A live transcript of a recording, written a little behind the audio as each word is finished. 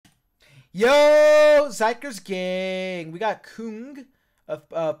Yo, xikers gang. We got Koong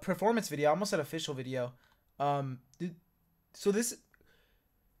performance video. I almost said official video. So this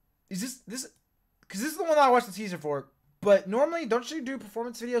is this because this is the one that I watched the teaser for. But normally, don't you do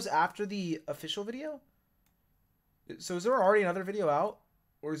performance videos after the official video? So is there already another video out,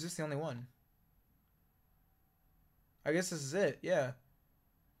 or is this the only one? I guess this is it. Yeah.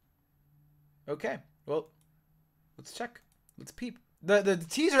 Okay. Well, let's check. Let's peep. The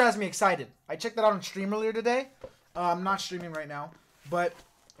teaser has me excited. I checked that out on stream earlier today. I'm not streaming right now, but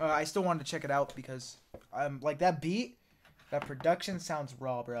I still wanted to check it out because I'm like that beat, that production sounds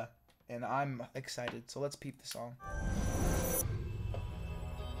raw, bruh, and I'm excited. So let's peep the song.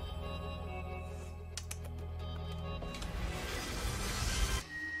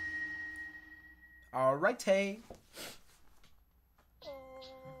 All right, hey.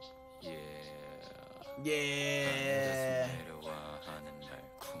 Yeah.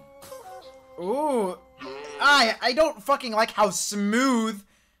 Ooh. I don't fucking like how smooth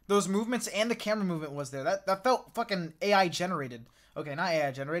those movements and the camera movement was there. That felt fucking AI generated. Okay, not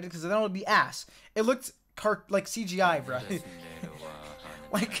AI generated because then it would be ass. It looked like CGI, bro.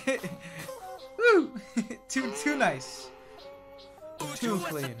 Like, woo, too nice, too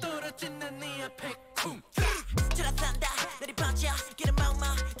clean.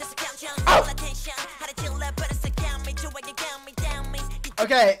 Oh!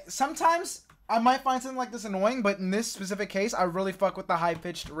 Okay, sometimes I might find something like this annoying, but in this specific case, I really fuck with the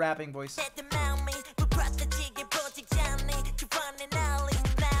high-pitched rapping voice.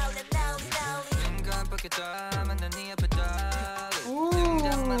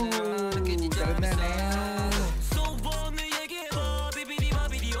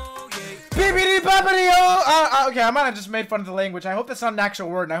 Okay, I might have just made fun of the language. I hope that's not an actual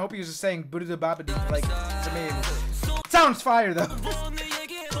word, and I hope he was just saying "boodoo babadoo" like to me. Sounds fire though.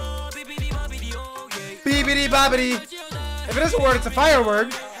 Beebity bobbity. If it is a word, it's a fire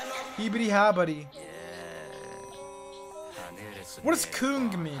word. Beebity habity. What does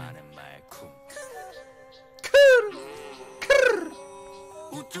Koong mean? Koong.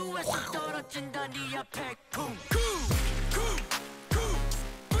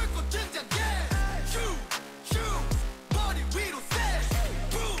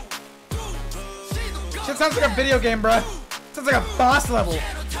 Shit sounds like a video game, bruh. Sounds like a boss level.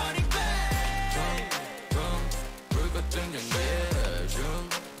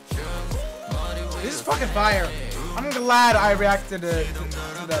 This is fucking fire. I'm glad I reacted to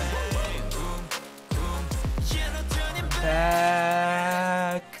that.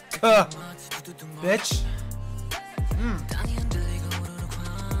 Back. Bitch.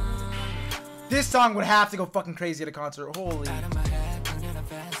 This song would have to go fucking crazy at a concert. Holy.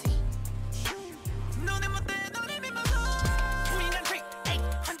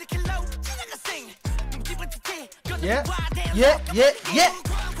 Yeah.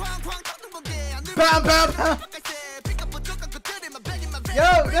 Bam, bam, bam.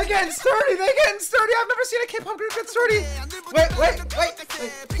 Yo, they're getting sturdy. I've never seen a K-pop group get sturdy. Wait.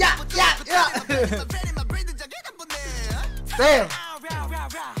 Yeah. Damn.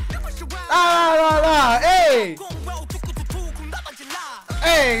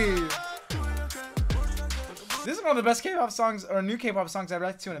 Hey. This is one of the best K-pop songs, or new K-pop songs I've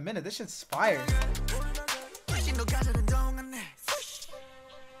reacted to in a minute. This shit's fire.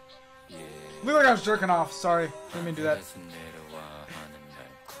 Look like I was jerking off. Sorry. Didn't mean to do that.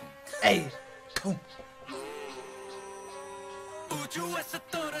 Hey. Cool.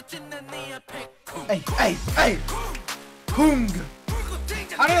 Hey. Koong.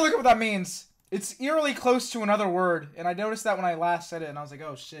 I need to look at what that means. It's eerily close to another word, and I noticed that when I last said it, and I was like,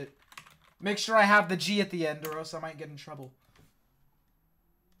 oh shit. Make sure I have the G at the end, or else I might get in trouble.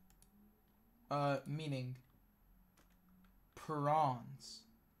 Meaning. Prawns.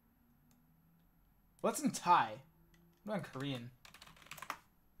 What's in Thai? What in Korean?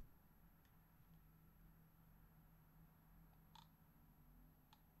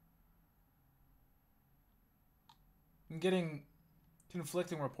 I'm getting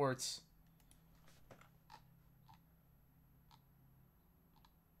conflicting reports.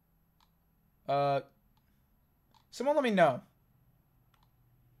 Someone let me know.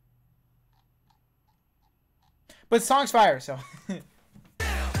 But the song's fire, so.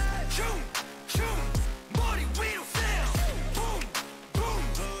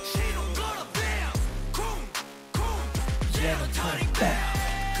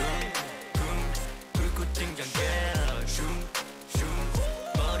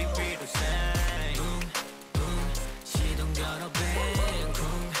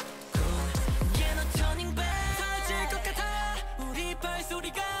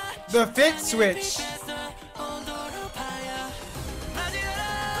 The fit switch.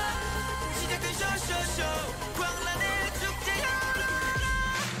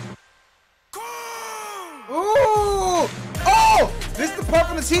 Ooh! Oh! This is the part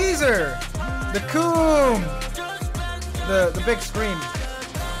from the teaser. The Koong. The big scream.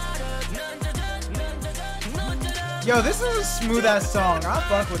 Yo, this is a smooth ass song. I'll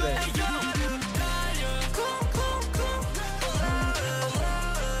fuck with it.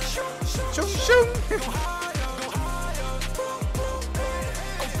 Shoo, shoo.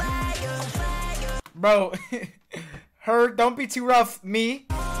 Bro, her, don't be too rough. Me.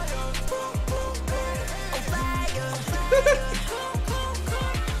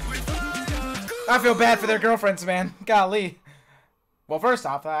 I feel bad for their girlfriends, man. Golly. Well, first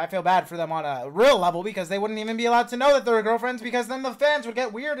off, I feel bad for them on a real level because they wouldn't even be allowed to know that they were girlfriends because then the fans would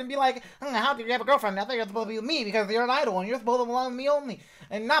get weird and be like, how do you have a girlfriend? I thought you're supposed to be with me because you're an idol and you're supposed to belong to me only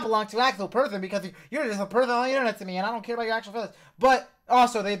and not belong to an actual person because you're just a person on the internet to me and I don't care about your actual feelings. But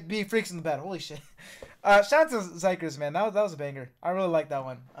also, they'd be freaks in the bed. Holy shit. Shout out to Xikers, man. That was a banger. I really like that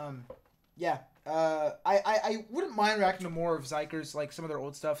one. Yeah. I wouldn't mind reacting to more of Xikers, like some of their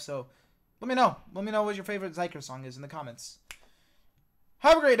old stuff, so let me know. Let me know what your favorite Xikers song is in the comments.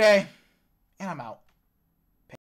 Have a great day, and I'm out.